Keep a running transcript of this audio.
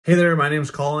Hey there, my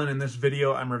name's Colin. In this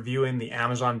video, I'm reviewing the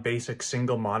Amazon Basic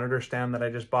single monitor stand that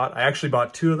I just bought. I actually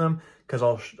bought two of them because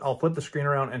I'll flip the screen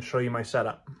around and show you my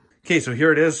setup. Okay, so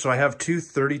here it is. So I have two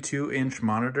 32-inch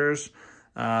monitors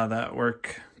that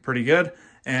work pretty good.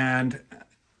 And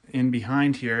in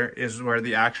behind here is where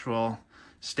the actual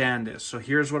stand is. So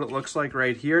here's what it looks like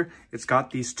right here. It's got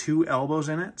these two elbows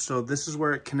in it. So this is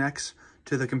where it connects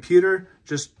to the computer.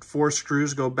 Just 4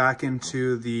 screws go back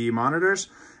into the monitors.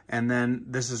 And then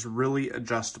this is really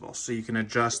adjustable. So you can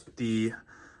adjust the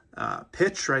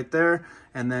pitch right there.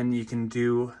 And then you can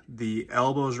do the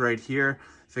elbows right here,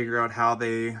 figure out how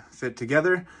they fit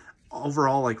together.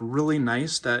 Overall, like really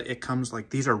nice that it comes like,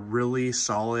 these are really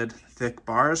solid, thick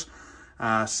bars.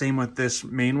 Same with this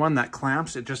main one that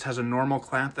clamps. It just has a normal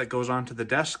clamp that goes onto the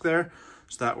desk there.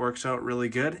 So that works out really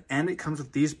good. And it comes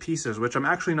with these pieces, which I'm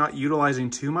actually not utilizing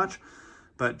too much,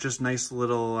 but just nice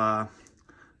little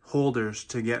holders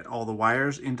to get all the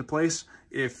wires into place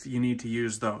if you need to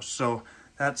use those. So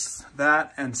that's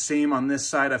that. And same on this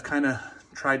side, I've kind of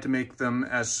tried to make them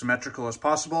as symmetrical as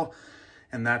possible,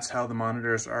 and that's how the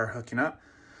monitors are hooking up.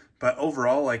 But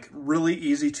overall, like really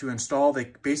easy to install.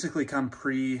 They basically come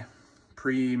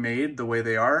pre-made the way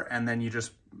they are, and then you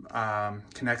just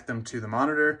connect them to the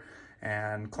monitor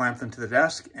and clamp them to the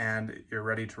desk, and you're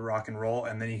ready to rock and roll.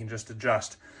 And then you can just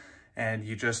adjust. And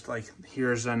you just like,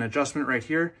 here's an adjustment right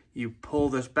here. You pull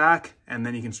this back and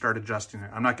then you can start adjusting it.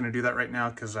 I'm not going to do that right now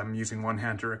because I'm using one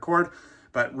hand to record,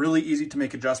 but really easy to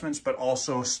make adjustments, but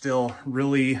also still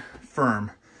really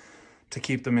firm to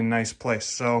keep them in nice place.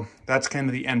 So that's kind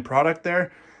of the end product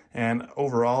there. And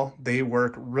overall, they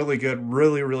work really good,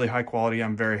 really high quality.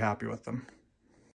 I'm very happy with them.